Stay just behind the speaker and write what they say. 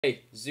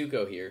Hey,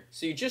 Zuko here.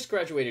 So you just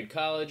graduated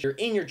college, you're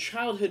in your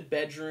childhood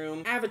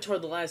bedroom, Avatar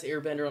The Last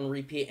Airbender on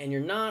repeat, and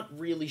you're not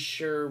really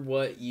sure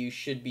what you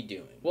should be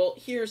doing. Well,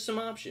 here's some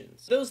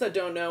options. Those that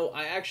don't know,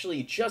 I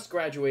actually just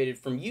graduated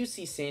from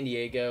UC San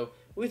Diego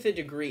with a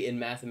degree in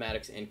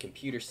mathematics and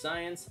computer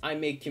science. I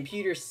make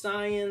computer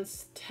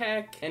science,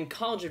 tech, and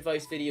college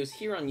advice videos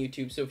here on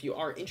YouTube, so if you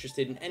are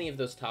interested in any of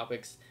those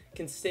topics,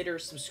 consider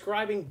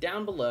subscribing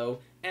down below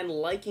and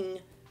liking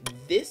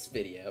this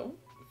video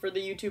for the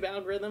YouTube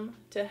algorithm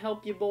to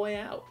help your boy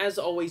out. As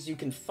always, you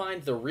can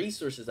find the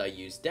resources I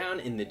use down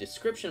in the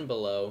description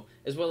below,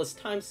 as well as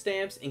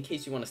timestamps in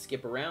case you want to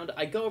skip around.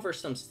 I go over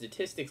some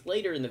statistics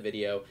later in the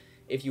video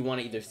if you want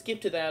to either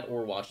skip to that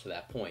or watch to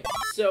that point.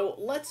 So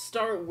let's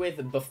start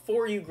with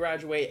before you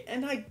graduate,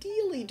 and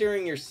ideally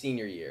during your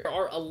senior year. There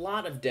are a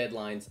lot of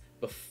deadlines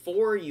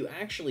before you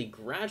actually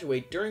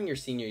graduate during your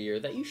senior year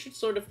that you should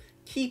sort of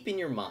keep in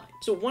your mind.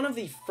 So one of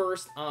the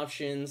first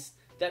options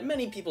that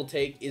many people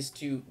take is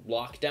to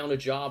lock down a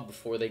job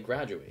before they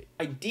graduate.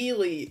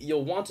 Ideally,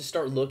 you'll want to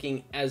start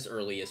looking as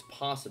early as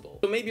possible.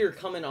 So maybe you're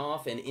coming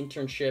off an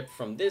internship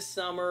from this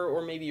summer,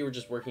 or maybe you were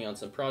just working on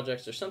some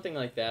projects or something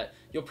like that.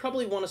 You'll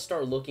probably want to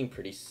start looking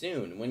pretty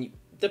soon,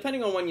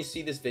 depending on when you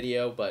see this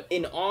video, but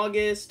in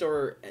August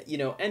or,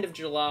 end of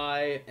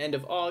July, end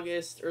of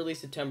August, early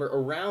September,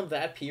 around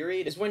that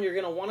period is when you're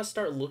gonna wanna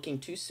start looking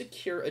to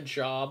secure a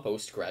job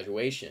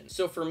post-graduation.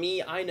 So for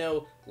me, I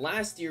know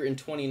last year in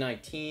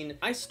 2019,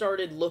 I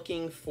started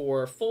looking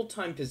for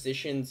full-time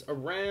positions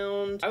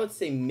around, I would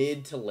say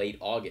mid to late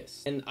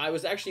August. And I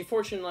was actually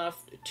fortunate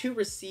enough to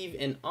receive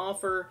an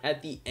offer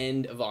at the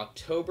end of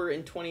October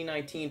in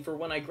 2019 for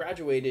when I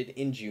graduated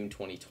in June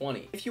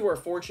 2020. If you are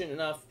fortunate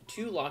enough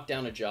to lock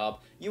down a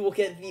job, you will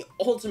get the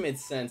ultimate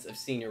sense of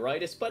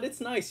senioritis, but it's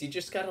nice. You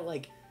just gotta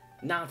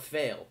not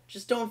fail.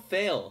 Just don't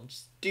fail.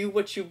 Just do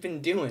what you've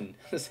been doing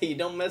so you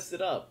don't mess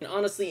it up. And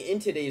honestly, in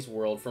today's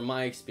world, from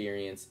my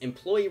experience,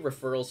 employee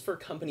referrals for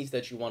companies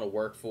that you want to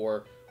work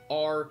for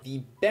are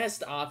the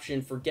best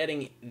option for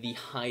getting the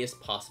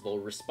highest possible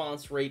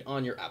response rate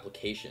on your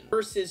application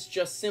versus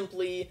just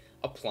simply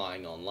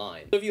applying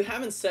online. So if you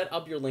haven't set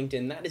up your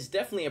LinkedIn, that is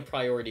definitely a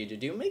priority to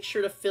do. Make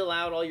sure to fill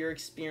out all your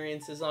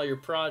experiences, all your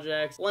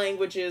projects,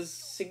 languages,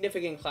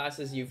 significant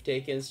classes you've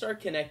taken,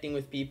 start connecting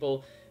with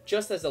people,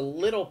 just as a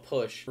little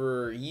push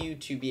for you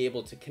to be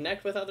able to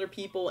connect with other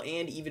people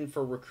and even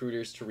for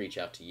recruiters to reach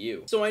out to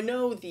you. So I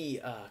know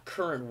the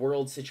current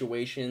world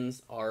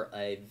situations are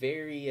a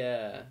very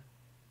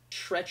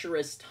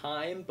treacherous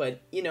time,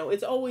 but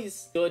it's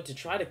always good to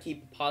try to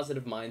keep a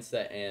positive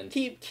mindset and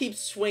keep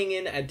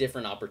swinging at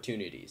different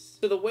opportunities.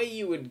 So the way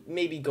you would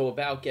maybe go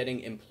about getting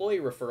employee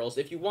referrals,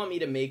 if you want me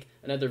to make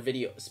another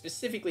video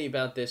specifically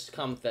about this,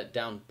 comment that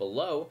down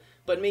below,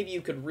 but maybe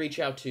you could reach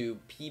out to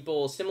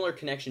people, similar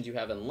connections you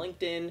have on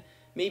LinkedIn.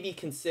 Maybe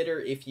consider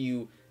if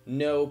you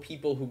know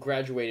people who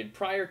graduated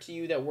prior to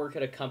you that work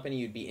at a company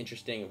you'd be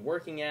interested in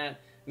working at.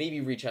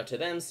 Maybe reach out to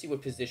them, see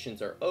what positions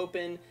are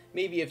open,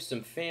 maybe if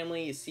some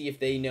family, see if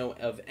they know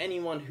of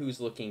anyone who's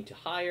looking to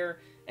hire,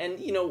 and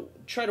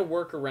try to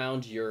work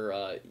around your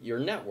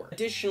network.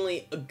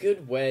 Additionally, a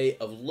good way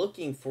of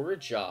looking for a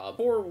job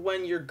for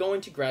when you're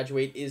going to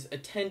graduate is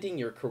attending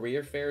your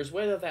career fairs,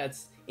 whether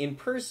that's in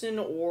person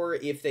or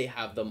if they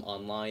have them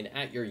online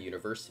at your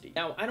university.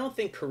 Now, I don't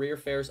think career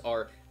fairs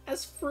are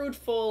as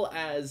fruitful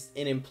as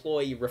an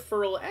employee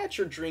referral at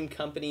your dream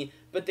company,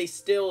 but they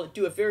still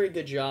do a very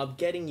good job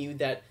getting you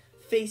that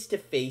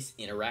face-to-face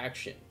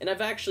interaction. And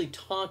I've actually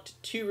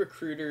talked to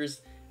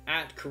recruiters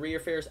at career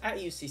fairs at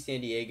UC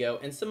San Diego,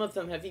 and some of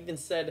them have even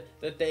said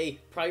that they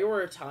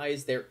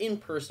prioritize their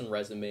in-person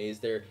resumes,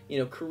 their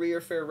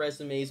career fair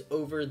resumes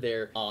over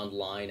their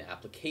online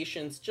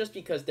applications, just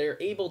because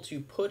they're able to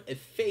put a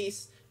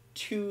face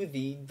to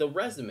the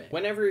resume.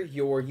 Whenever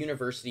your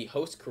university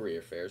hosts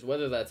career fairs,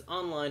 whether that's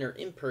online or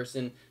in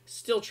person,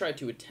 still try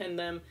to attend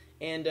them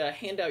and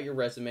hand out your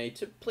resume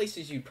to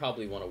places you'd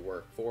probably want to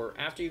work for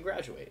after you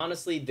graduate.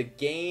 Honestly, the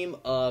game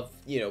of,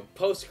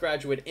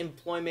 postgraduate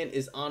employment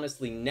is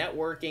honestly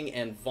networking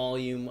and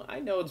volume. I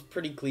know it's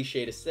pretty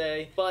cliche to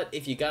say, but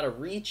if you gotta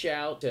reach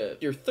out to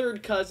your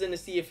third cousin to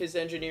see if his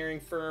engineering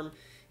firm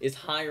is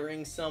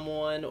hiring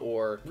someone,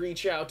 or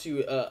reach out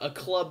to a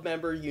club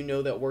member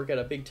that work at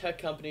a big tech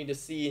company to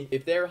see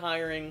if they're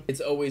hiring,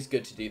 it's always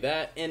good to do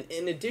that. And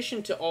in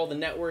addition to all the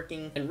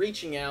networking and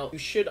reaching out, you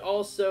should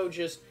also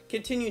just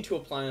continue to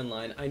apply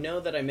online. I know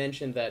that I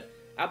mentioned that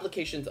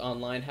applications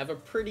online have a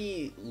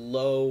pretty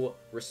low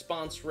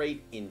response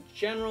rate in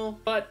general,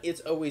 but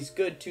it's always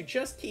good to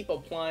just keep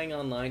applying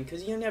online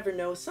because you never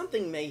know,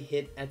 something may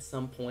hit at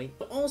some point.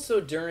 But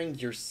also during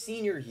your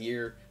senior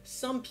year,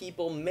 some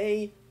people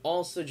may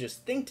also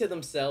just think to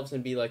themselves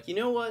and be like, you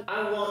know what,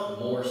 I want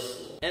more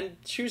school, and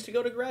choose to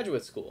go to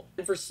graduate school.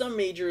 And for some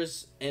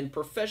majors and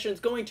professions,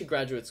 going to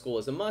graduate school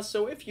is a must,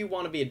 so if you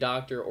want to be a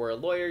doctor or a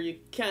lawyer, you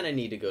kind of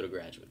need to go to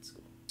graduate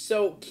school.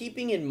 So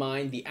keeping in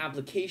mind the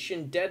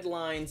application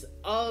deadlines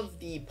of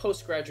the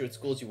postgraduate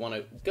schools you want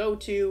to go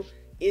to,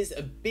 is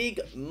a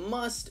big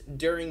must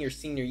during your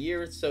senior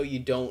year so you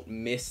don't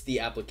miss the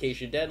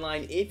application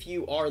deadline if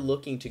you are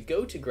looking to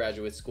go to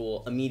graduate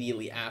school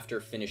immediately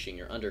after finishing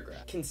your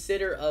undergrad.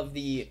 Consider of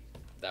the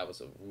that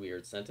was a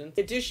weird sentence.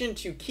 In addition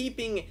to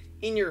keeping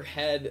in your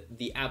head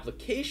the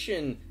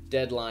application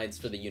deadlines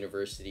for the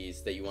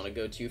universities that you want to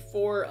go to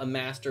for a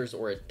master's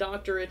or a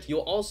doctorate,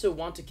 you'll also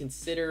want to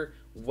consider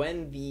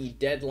when the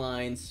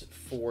deadlines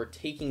for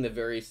taking the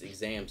various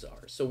exams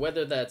are. So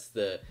whether that's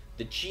the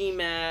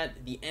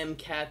GMAT, the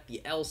MCAT,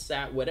 the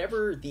LSAT,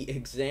 whatever the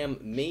exam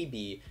may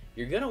be,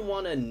 you're going to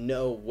want to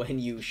know when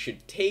you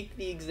should take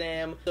the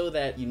exam so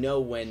that you know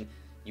when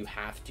you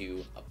have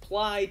to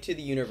apply to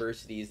the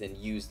universities and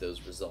use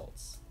those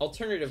results.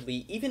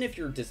 Alternatively, even if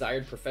your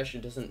desired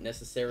profession doesn't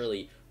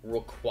necessarily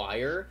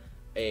require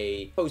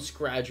a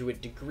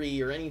postgraduate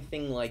degree or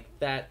anything like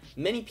that,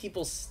 many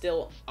people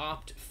still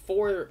opt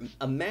for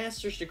a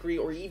master's degree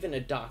or even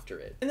a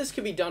doctorate. And this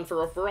could be done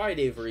for a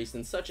variety of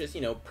reasons, such as,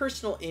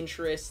 personal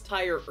interest,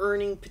 higher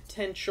earning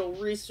potential,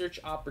 research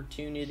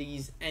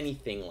opportunities,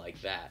 anything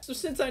like that. So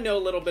since I know a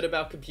little bit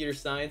about computer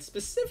science,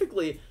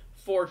 specifically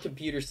for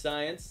computer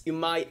science, you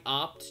might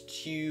opt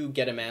to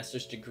get a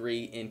master's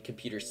degree in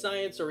computer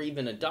science or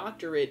even a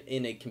doctorate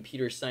in a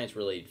computer science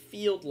related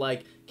field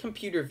like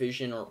computer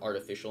vision or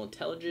artificial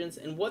intelligence.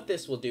 And what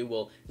this will do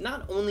will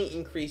not only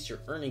increase your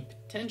earning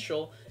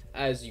potential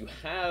as you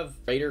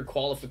have greater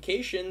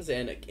qualifications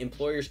and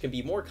employers can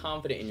be more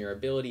confident in your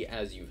ability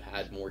as you've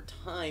had more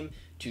time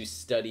to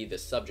study the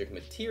subject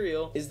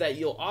material, is that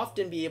you'll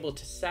often be able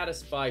to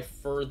satisfy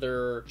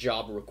further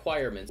job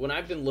requirements. When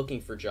I've been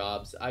looking for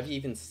jobs, I've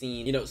even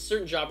seen,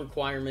 certain job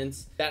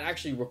requirements that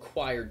actually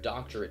require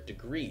doctorate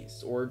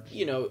degrees or,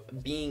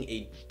 being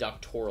a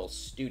doctoral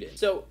student.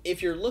 So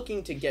if you're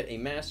looking to get a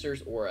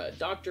master's or a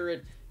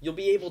doctorate, you'll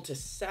be able to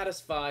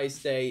satisfy,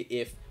 say,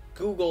 if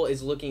Google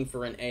is looking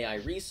for an AI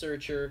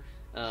researcher,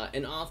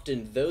 and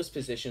often those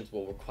positions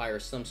will require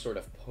some sort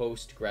of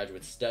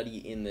postgraduate study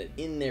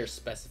in their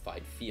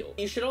specified field.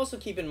 You should also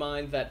keep in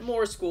mind that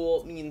more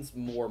school means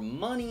more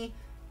money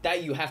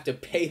that you have to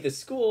pay the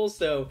school,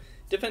 so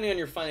depending on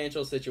your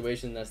financial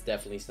situation, that's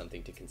definitely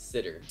something to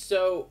consider.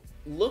 So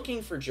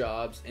looking for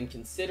jobs and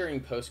considering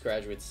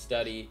postgraduate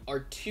study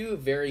are two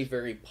very,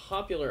 very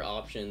popular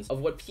options of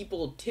what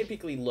people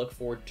typically look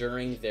for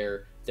during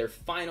their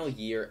final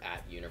year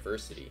at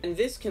university. And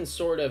this can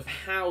sort of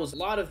house a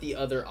lot of the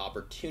other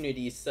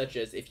opportunities, such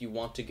as if you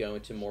want to go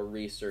into more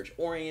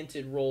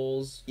research-oriented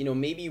roles,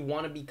 maybe you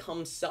want to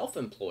become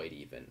self-employed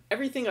even.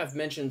 Everything I've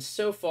mentioned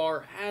so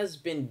far has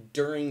been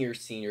during your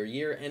senior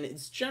year, and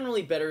it's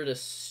generally better to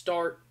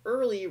start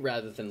early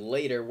rather than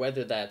later,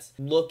 whether that's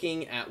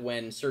looking at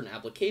when certain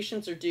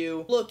applications are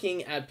due,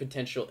 looking at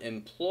potential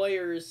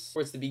employers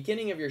towards the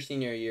beginning of your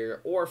senior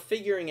year, or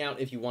figuring out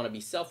if you want to be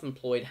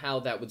self-employed,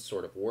 how that would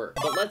sort of work.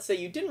 But let's say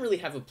you didn't really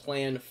have a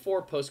plan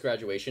for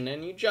post-graduation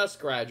and you just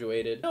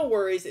graduated. No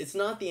worries, it's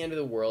not the end of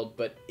the world,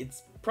 but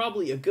it's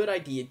probably a good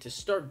idea to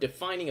start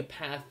defining a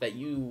path that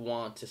you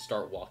want to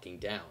start walking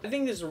down. I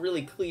think this is a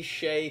really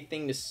cliche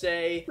thing to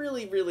say.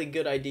 Really, really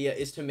good idea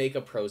is to make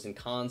a pros and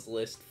cons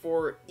list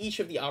for each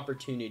of the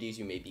opportunities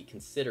you may be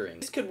considering.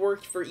 This could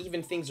work for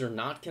even things you're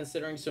not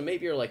considering, so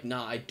maybe you're like,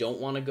 nah, I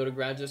don't want to go to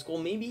graduate school.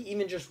 Maybe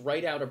even just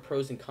write out a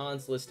pros and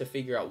cons list to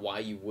figure out why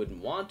you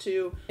wouldn't want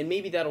to, and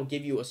maybe that'll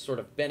give you a sort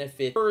of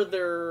benefit,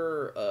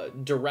 further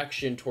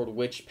direction toward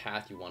which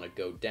path you want to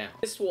go down.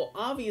 This will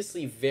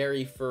obviously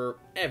vary for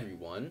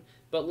everyone,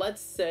 but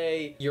let's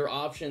say your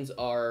options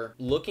are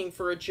looking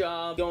for a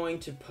job, going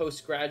to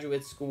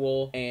postgraduate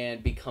school,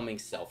 and becoming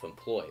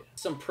self-employed.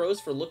 Some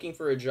pros for looking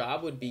for a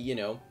job would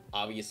be,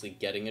 obviously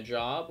getting a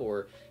job,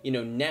 or,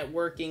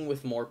 networking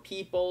with more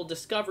people,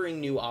 discovering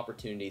new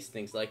opportunities,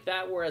 things like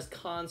that, whereas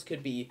cons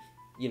could be,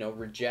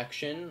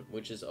 rejection,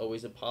 which is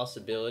always a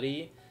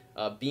possibility,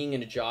 being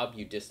in a job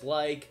you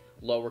dislike,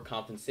 lower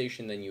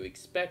compensation than you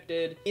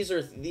expected. These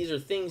are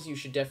things you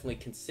should definitely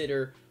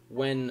consider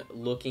when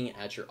looking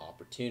at your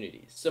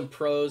opportunities. Some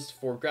pros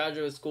for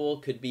graduate school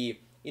could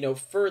be,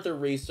 further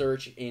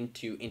research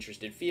into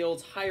interested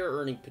fields, higher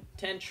earning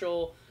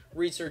potential,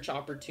 research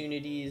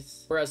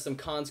opportunities, whereas some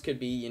cons could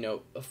be,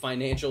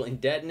 financial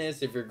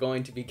indebtedness if you're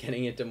going to be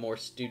getting into more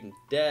student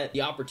debt,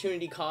 the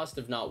opportunity cost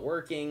of not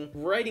working.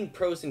 Writing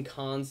pros and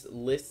cons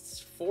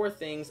lists for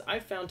things I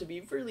found to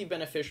be really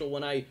beneficial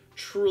when I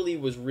truly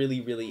was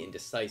really, really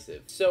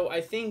indecisive. So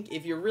I think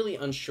if you're really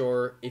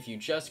unsure, if you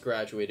just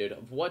graduated,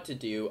 of what to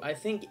do, I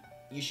think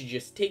you should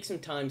just take some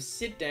time,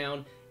 sit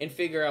down, and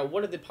figure out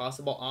what are the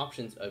possible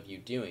options of you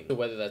doing. So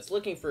whether that's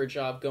looking for a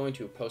job, going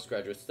to a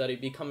postgraduate study,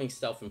 becoming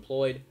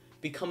self-employed,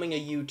 becoming a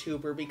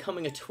YouTuber,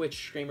 becoming a Twitch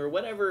streamer,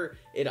 whatever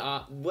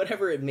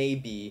it may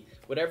be,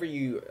 whatever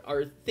you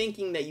are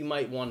thinking that you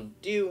might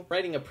want to do,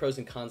 writing a pros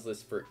and cons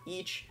list for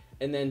each,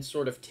 and then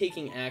sort of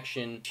taking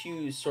action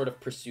to sort of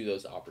pursue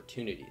those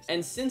opportunities.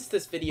 And since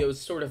this video is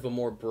sort of a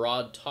more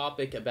broad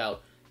topic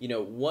about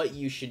what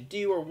you should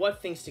do or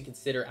what things to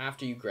consider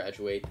after you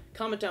graduate,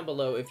 comment down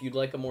below if you'd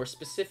like a more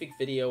specific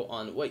video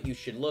on what you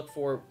should look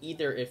for,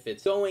 either if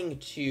it's going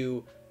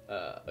to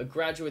a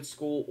graduate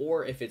school,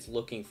 or if it's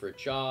looking for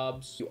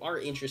jobs, you are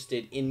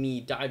interested in me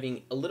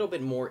diving a little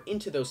bit more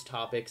into those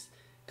topics,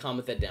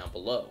 comment that down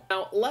below.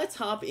 Now, let's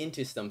hop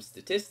into some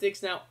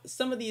statistics. Now,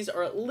 some of these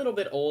are a little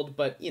bit old,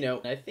 but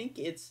I think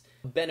it's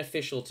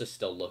beneficial to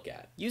still look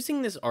at.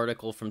 Using this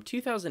article from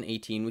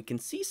 2018, we can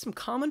see some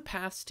common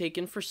paths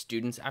taken for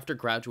students after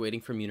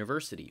graduating from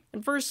university.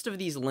 And first of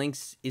these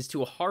links is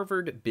to a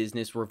Harvard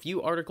Business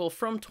Review article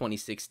from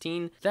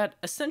 2016 that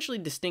essentially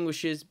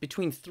distinguishes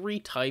between 3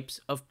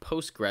 types of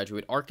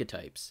postgraduate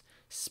archetypes: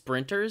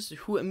 sprinters,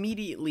 who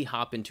immediately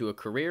hop into a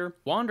career;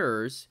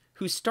 wanderers,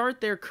 who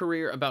start their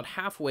career about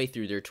halfway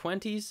through their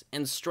 20s;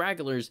 and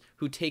stragglers,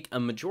 who take a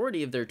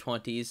majority of their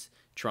 20s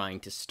trying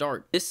to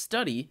start. This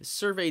study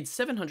surveyed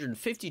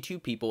 752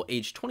 people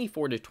aged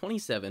 24 to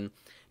 27.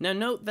 Now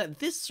note that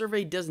this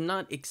survey does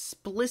not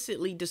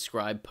explicitly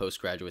describe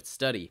postgraduate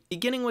study.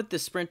 Beginning with the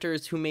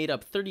sprinters, who made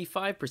up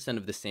 35%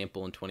 of the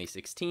sample in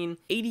 2016,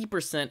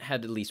 80%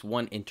 had at least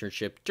one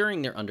internship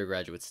during their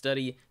undergraduate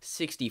study,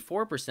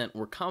 64%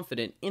 were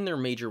confident in their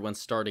major when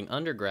starting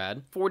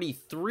undergrad,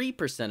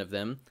 43% of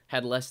them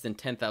had less than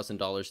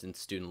 $10,000 in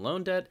student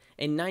loan debt,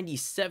 and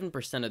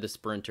 97% of the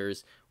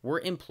sprinters were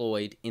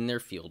employed in their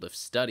field of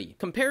study.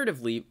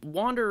 Comparatively,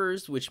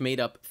 wanderers, which made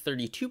up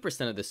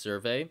 32% of the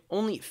survey,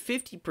 only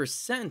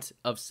 50%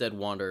 of said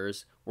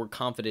wanderers were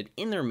confident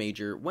in their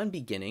major when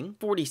beginning,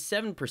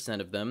 47%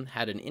 of them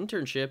had an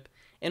internship,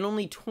 and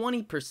only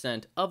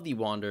 20% of the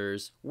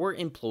wanderers were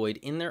employed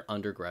in their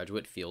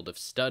undergraduate field of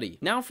study.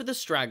 Now for the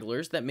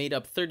stragglers, that made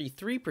up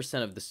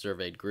 33% of the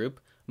surveyed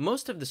group.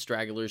 Most of the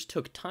stragglers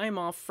took time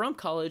off from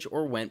college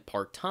or went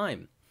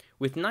part-time,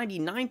 with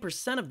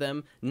 99% of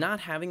them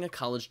not having a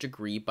college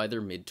degree by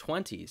their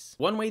mid-20s.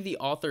 One way the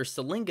author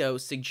Salingo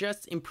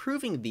suggests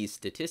improving these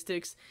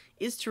statistics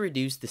is to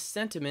reduce the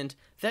sentiment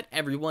that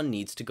everyone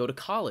needs to go to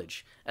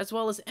college, as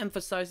well as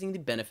emphasizing the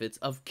benefits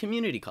of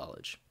community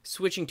college.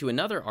 Switching to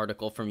another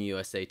article from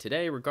USA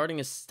Today regarding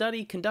a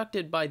study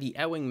conducted by the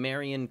Ewing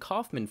Marion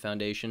Kauffman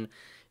Foundation,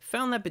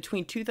 found that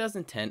between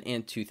 2010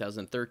 and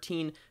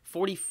 2013,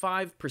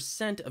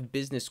 45% of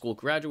business school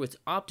graduates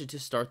opted to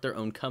start their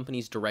own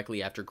companies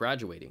directly after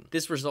graduating.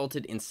 This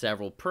resulted in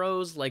several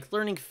pros, like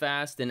learning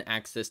fast and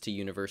access to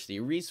university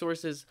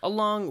resources,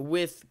 along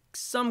with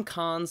some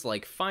cons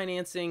like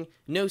financing,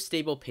 no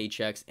stable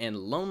paychecks, and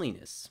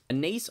loneliness. A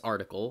NACE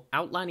article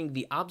outlining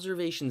the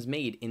observations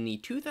made in the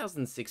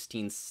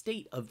 2016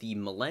 State of the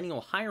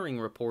Millennial Hiring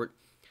Report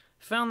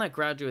found that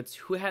graduates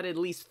who had at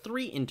least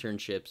 3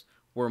 internships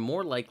were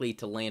more likely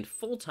to land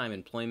full-time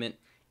employment,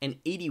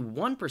 and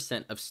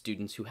 81% of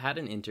students who had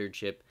an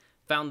internship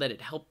found that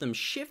it helped them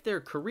shift their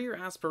career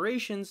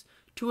aspirations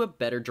to a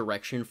better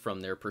direction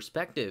from their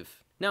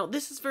perspective. Now,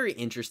 this is very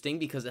interesting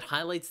because it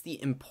highlights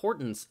the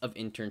importance of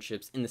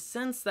internships in the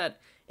sense that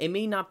it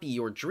may not be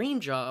your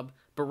dream job,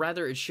 but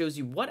rather it shows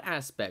you what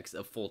aspects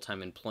of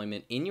full-time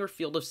employment in your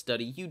field of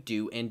study you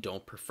do and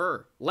don't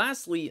prefer.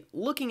 Lastly,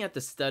 looking at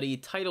the study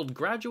titled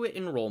Graduate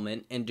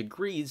Enrollment and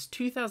Degrees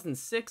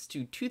 2006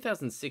 to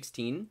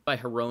 2016 by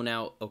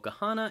Hirono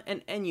Okahana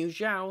and Enyu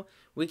Zhao,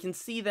 we can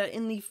see that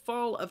in the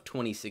fall of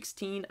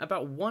 2016,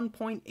 about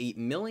 1.8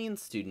 million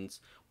students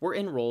were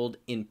enrolled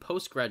in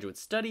postgraduate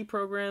study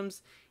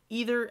programs,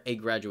 either a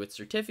graduate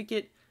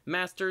certificate,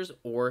 master's,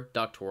 or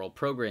doctoral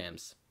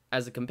programs.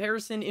 As a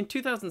comparison, in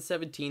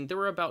 2017, there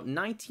were about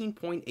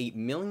 19.8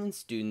 million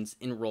students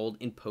enrolled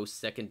in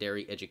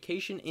post-secondary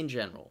education in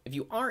general. If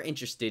you are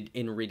interested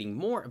in reading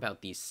more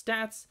about these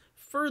stats,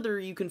 further,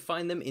 you can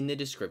find them in the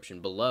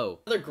description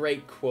below. Another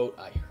great quote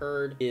I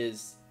heard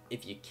is,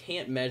 "If you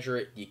can't measure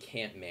it, you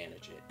can't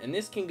manage it." And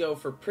this can go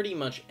for pretty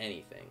much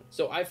anything.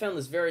 So I found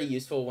this very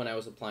useful when I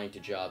was applying to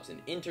jobs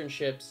and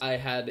internships. I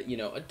had,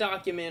 a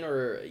document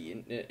or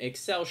an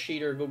Excel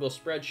sheet or Google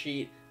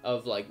spreadsheet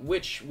of like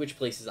which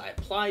places I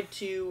applied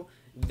to,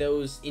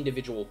 those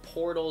individual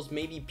portals,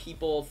 maybe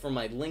people from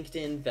my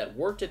LinkedIn that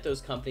worked at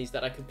those companies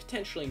that I could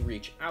potentially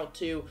reach out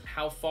to,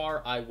 how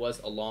far I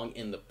was along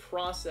in the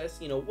process,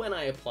 when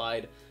I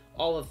applied,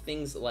 all of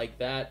things like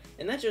that.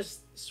 And that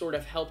just sort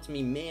of helped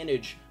me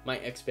manage my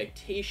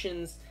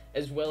expectations,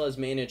 as well as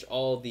manage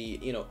all the,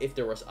 if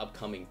there was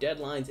upcoming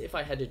deadlines, if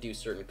I had to do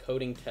certain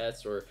coding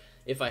tests, or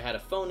if I had a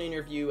phone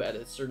interview at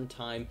a certain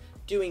time.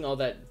 Doing all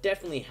that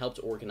definitely helped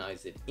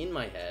organize it in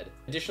my head.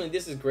 Additionally,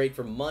 this is great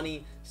for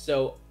money.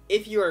 So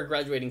if you are a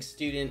graduating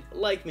student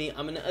like me,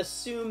 I'm gonna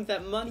assume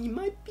that money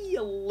might be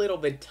a little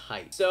bit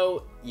tight.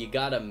 So you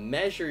gotta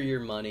measure your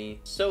money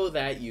so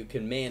that you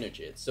can manage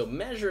it. So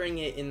measuring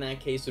it in that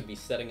case would be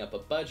setting up a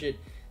budget,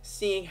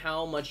 seeing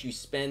how much you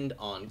spend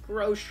on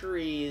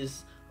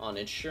groceries, on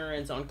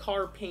insurance, on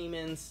car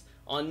payments,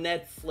 on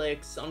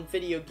Netflix, on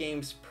video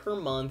games per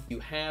month. You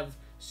have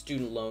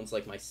student loans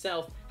like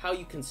myself, how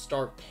you can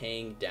start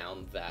paying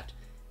down that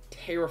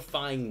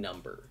terrifying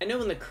number. I know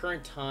in the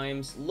current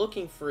times,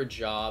 looking for a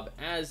job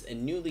as a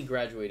newly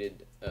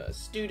graduated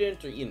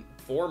student, or even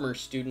former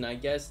student, I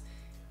guess,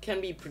 can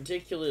be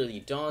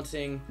particularly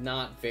daunting,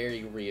 not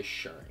very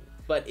reassuring.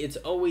 but it's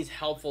always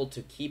helpful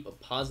to keep a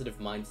positive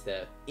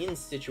mindset in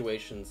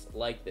situations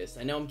like this.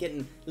 I know I'm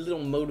getting a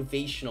little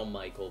motivational,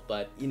 Michael,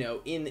 but you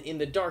know, in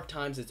the dark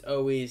times, it's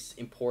always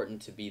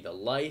important to be the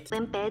light.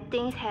 When bad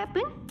things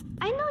happen,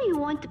 I know you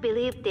want to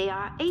believe they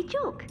are a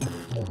joke.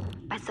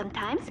 But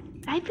sometimes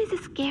life is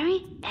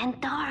scary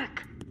and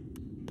dark.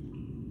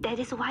 That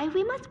is why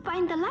we must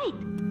find the light.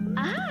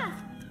 Aha!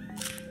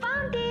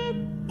 Found it!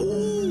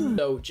 Ooh.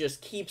 So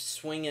just keep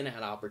swinging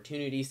at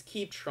opportunities,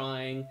 keep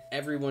trying.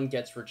 Everyone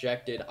gets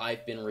rejected.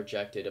 I've been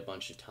rejected a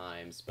bunch of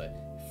times, but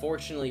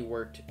fortunately it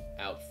worked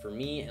out for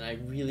me, and I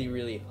really,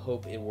 really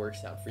hope it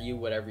works out for you,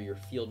 whatever your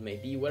field may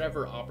be,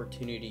 whatever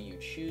opportunity you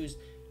choose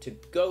to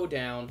go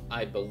down.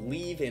 I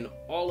believe in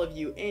all of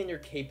you and your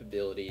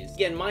capabilities.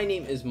 Again, my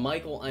name is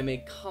Michael. I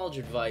make college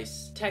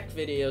advice, tech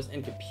videos,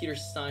 and computer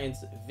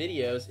science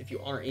videos. If you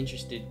are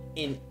interested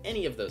in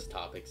any of those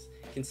topics,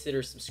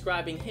 consider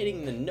subscribing,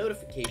 hitting the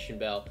notification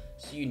bell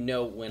so you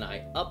know when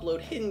I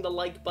upload, hitting the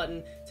like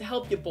button to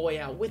help your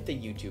boy out with the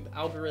YouTube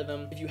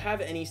algorithm. If you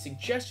have any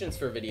suggestions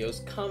for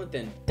videos, comment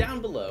them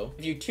down below.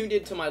 If you tuned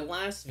into my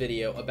last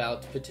video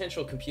about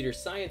potential computer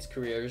science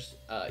careers,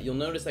 you'll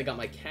notice I got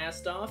my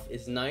cast off.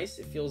 It's nice,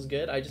 it feels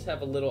good. I just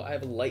have I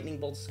have a lightning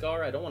bolt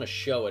scar. I don't want to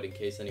show it in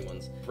case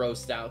anyone's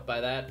grossed out by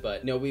that,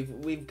 but no,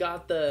 we've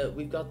got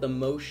the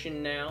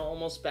motion now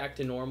almost back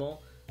to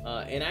normal.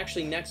 And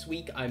actually next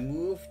week I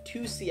move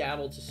to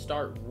Seattle to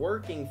start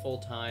working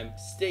full-time.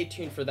 Stay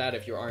tuned for that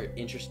if you are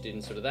interested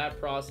in sort of that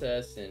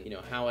process and, you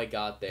know, how I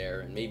got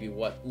there and maybe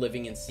what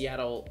living in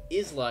Seattle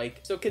is like.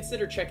 So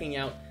consider checking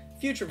out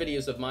future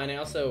videos of mine. I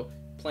also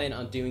plan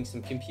on doing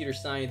some computer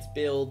science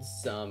builds,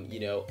 you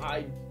know,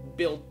 I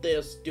built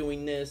this,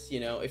 doing this, you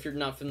know. If you're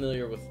not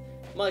familiar with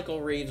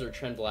Michael Reeves or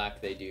Trent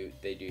Black, they do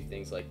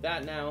things like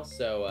that now,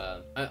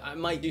 so I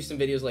might do some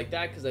videos like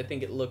that because I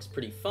think it looks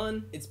pretty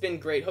fun. It's been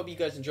great. Hope you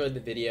guys enjoyed the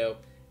video,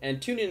 and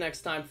tune in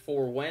next time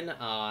for when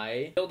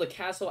I build a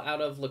castle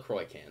out of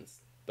LaCroix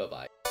cans. Bye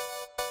bye.